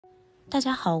大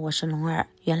家好，我是龙儿。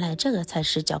原来这个才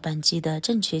是搅拌机的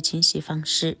正确清洗方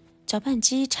式。搅拌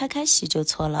机拆开洗就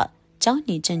错了，教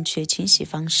你正确清洗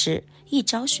方式，一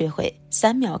招学会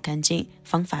，3秒干净，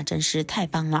方法真是太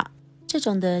棒了。这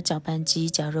种的搅拌机、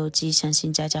绞肉机，相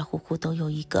信家家户户都有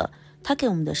一个，它给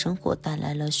我们的生活带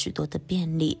来了许多的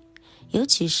便利。尤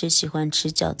其是喜欢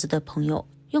吃饺子的朋友，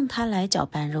用它来搅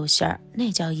拌肉馅儿，那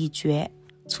叫一绝，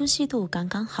粗细度刚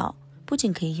刚好。不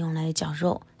仅可以用来绞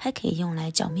肉，还可以用来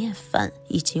搅面粉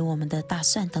以及我们的大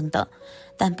蒜等等。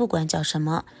但不管搅什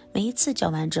么，每一次搅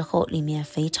完之后里面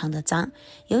非常的脏，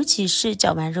尤其是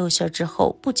搅完肉馅之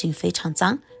后，不仅非常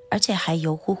脏，而且还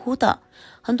油乎乎的。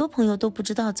很多朋友都不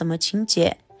知道怎么清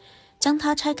洁，将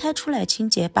它拆开出来清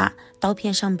洁吧，刀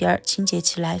片上边清洁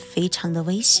起来非常的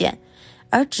危险，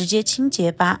而直接清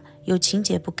洁吧又清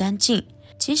洁不干净。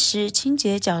其实清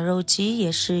洁绞肉机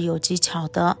也是有技巧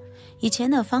的，以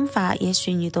前的方法也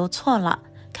许你都错了，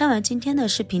看完今天的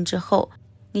视频之后，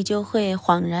你就会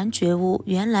恍然觉悟，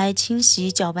原来清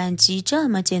洗搅拌机这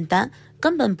么简单，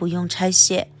根本不用拆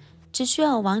卸，只需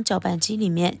要往搅拌机里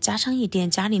面加上一点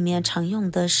家里面常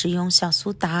用的食用小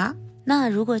苏打。那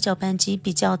如果搅拌机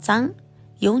比较脏，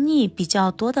油腻比较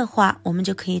多的话，我们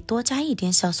就可以多加一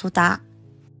点小苏打。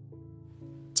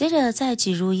接着再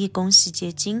挤入1公洗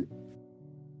洁精，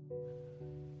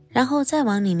然后再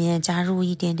往里面加入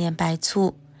一点点白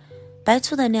醋，白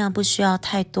醋的量不需要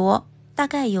太多，大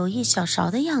概有1小勺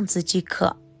的样子即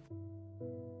可。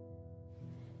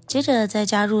接着再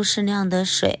加入适量的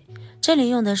水，这里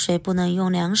用的水不能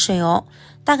用凉水哦，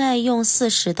大概用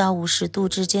40到50度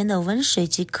之间的温水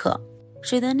即可。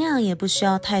水的量也不需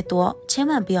要太多，千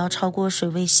万不要超过水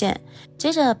位线。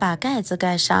接着把盖子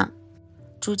盖上，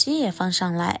主机也放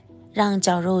上来，让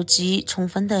绞肉机充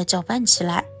分的搅拌起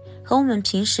来，和我们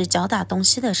平时搅打东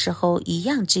西的时候一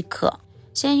样即可。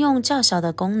先用较小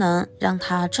的功能让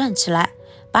它转起来，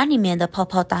把里面的泡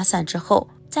泡打散之后，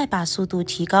再把速度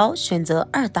提高，选择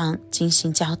2档进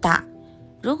行搅打。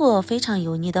如果非常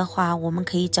油腻的话，我们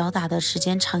可以搅打的时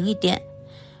间长一点，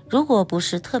如果不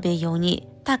是特别油腻，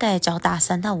大概搅打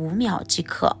3到5秒即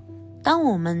可。当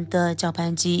我们的搅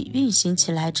拌机运行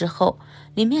起来之后，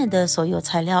里面的所有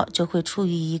材料就会处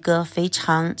于一个非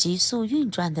常急速运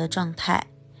转的状态，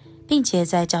并且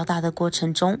在搅打的过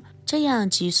程中，这样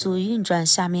急速运转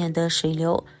下面的水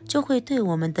流就会对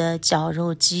我们的绞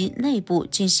肉机内部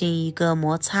进行一个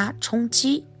摩擦冲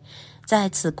击。在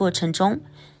此过程中，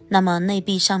那么内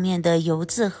壁上面的油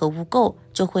渍和污垢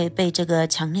就会被这个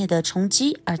强烈的冲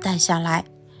击而带下来。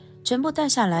全部带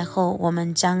下来后，我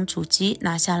们将主机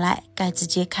拿下来，盖子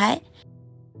揭开，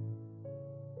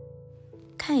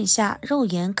看一下肉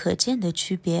眼可见的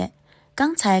区别。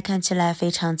刚才看起来非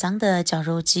常脏的绞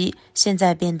肉机，现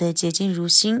在变得洁净如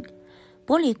新，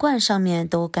玻璃罐上面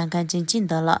都干干净净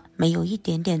的了，没有一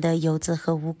点点的油渍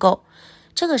和污垢。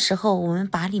这个时候我们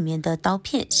把里面的刀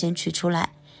片先取出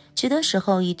来，取的时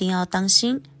候一定要当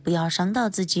心，不要伤到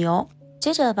自己哦。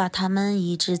接着把它们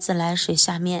移至自来水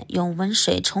下面，用温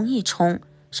水冲一冲。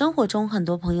生活中很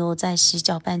多朋友在洗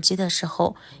搅拌机的时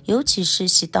候，尤其是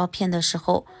洗刀片的时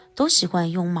候，都喜欢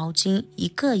用毛巾一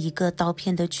个一个刀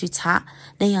片的去擦，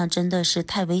那样真的是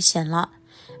太危险了。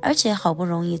而且好不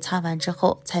容易擦完之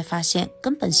后，才发现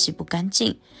根本洗不干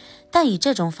净。但以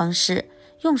这种方式，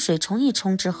用水冲一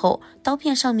冲之后，刀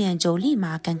片上面就立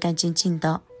马干干净净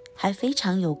的，还非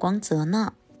常有光泽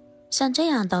呢。像这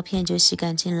样刀片就洗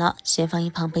干净了，先放一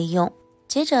旁备用。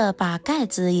接着把盖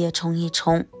子也冲一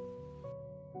冲，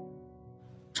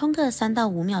冲个3到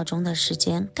5秒钟的时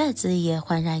间，盖子也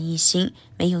焕然一新，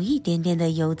没有一点点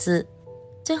的油渍。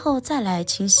最后再来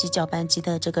清洗搅拌机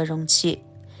的这个容器，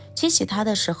清洗它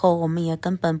的时候，我们也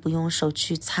根本不用手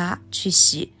去擦去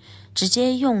洗，直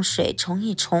接用水冲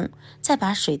一冲，再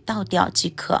把水倒掉即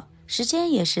可，时间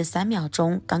也是3秒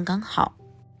钟刚刚好。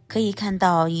可以看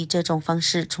到，以这种方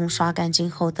式冲刷干净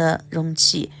后的容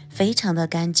器非常的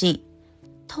干净，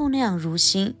透亮如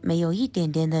新，没有一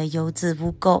点点的油渍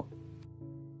污垢。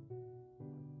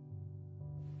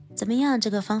怎么样，这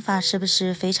个方法是不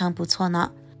是非常不错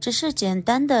呢？只是简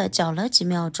单的搅了几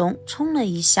秒钟，冲了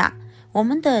一下，我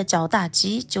们的搅打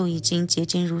机就已经洁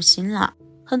净如新了。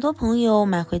很多朋友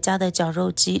买回家的绞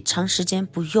肉机长时间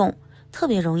不用，特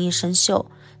别容易生锈，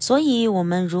所以我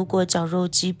们如果绞肉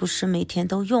机不是每天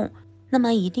都用，那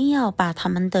么一定要把它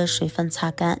们的水分擦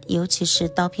干，尤其是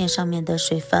刀片上面的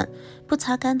水分，不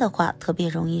擦干的话特别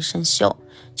容易生锈，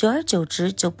久而久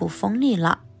之就不锋利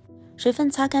了。水分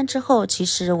擦干之后，其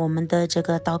实我们的这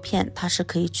个刀片它是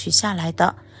可以取下来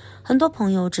的。很多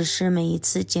朋友只是每一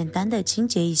次简单的清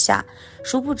洁一下，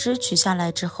殊不知取下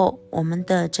来之后，我们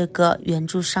的这个圆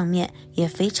柱上面也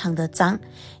非常的脏，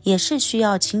也是需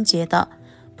要清洁的。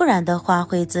不然的话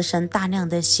会滋生大量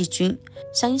的细菌。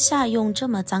想一下，用这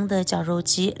么脏的绞肉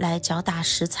机来搅打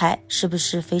食材，是不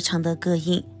是非常的膈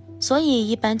应？所以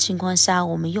一般情况下，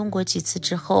我们用过几次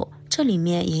之后，这里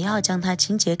面也要将它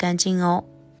清洁干净哦。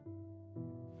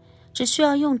只需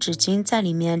要用纸巾在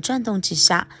里面转动几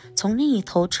下，从另一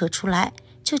头扯出来，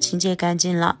就清洁干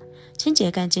净了。清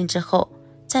洁干净之后，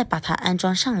再把它安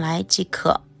装上来即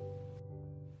可。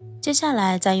接下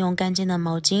来再用干净的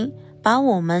毛巾把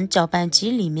我们搅拌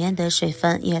机里面的水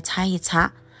分也擦一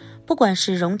擦，不管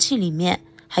是容器里面，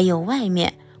还有外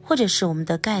面，或者是我们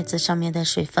的盖子上面的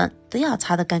水分，都要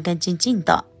擦得干干净净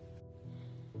的。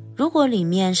如果里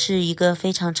面是一个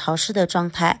非常潮湿的状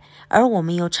态，而我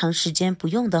们又长时间不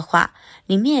用的话，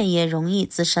里面也容易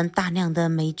滋生大量的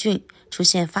霉菌，出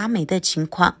现发霉的情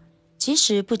况。即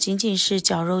使不仅仅是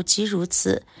绞肉机如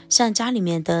此，像家里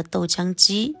面的豆浆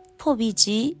机、破壁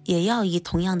机也要以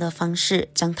同样的方式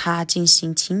将它进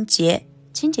行清洁。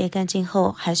清洁干净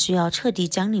后，还需要彻底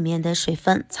将里面的水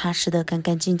分擦拭得干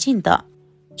干净净的。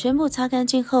全部擦干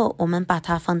净后，我们把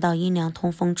它放到阴凉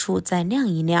通风处再晾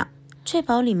一晾，确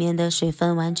保里面的水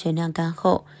分完全晾干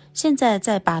后，现在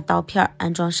再把刀片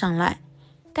安装上来，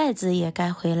盖子也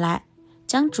盖回来，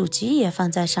将主机也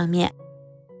放在上面。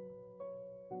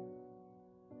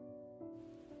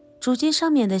主机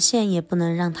上面的线也不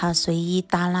能让它随意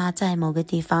耷拉在某个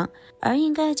地方，而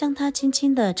应该将它轻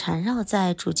轻地缠绕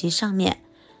在主机上面，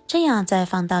这样再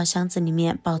放到箱子里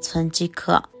面保存即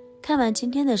可。看完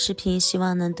今天的视频，希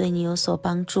望能对你有所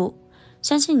帮助。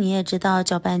相信你也知道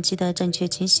搅拌机的正确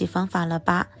清洗方法了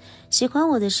吧？喜欢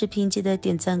我的视频记得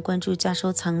点赞、关注加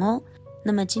收藏哦。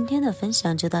那么今天的分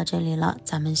享就到这里了，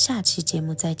咱们下期节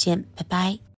目再见，拜拜。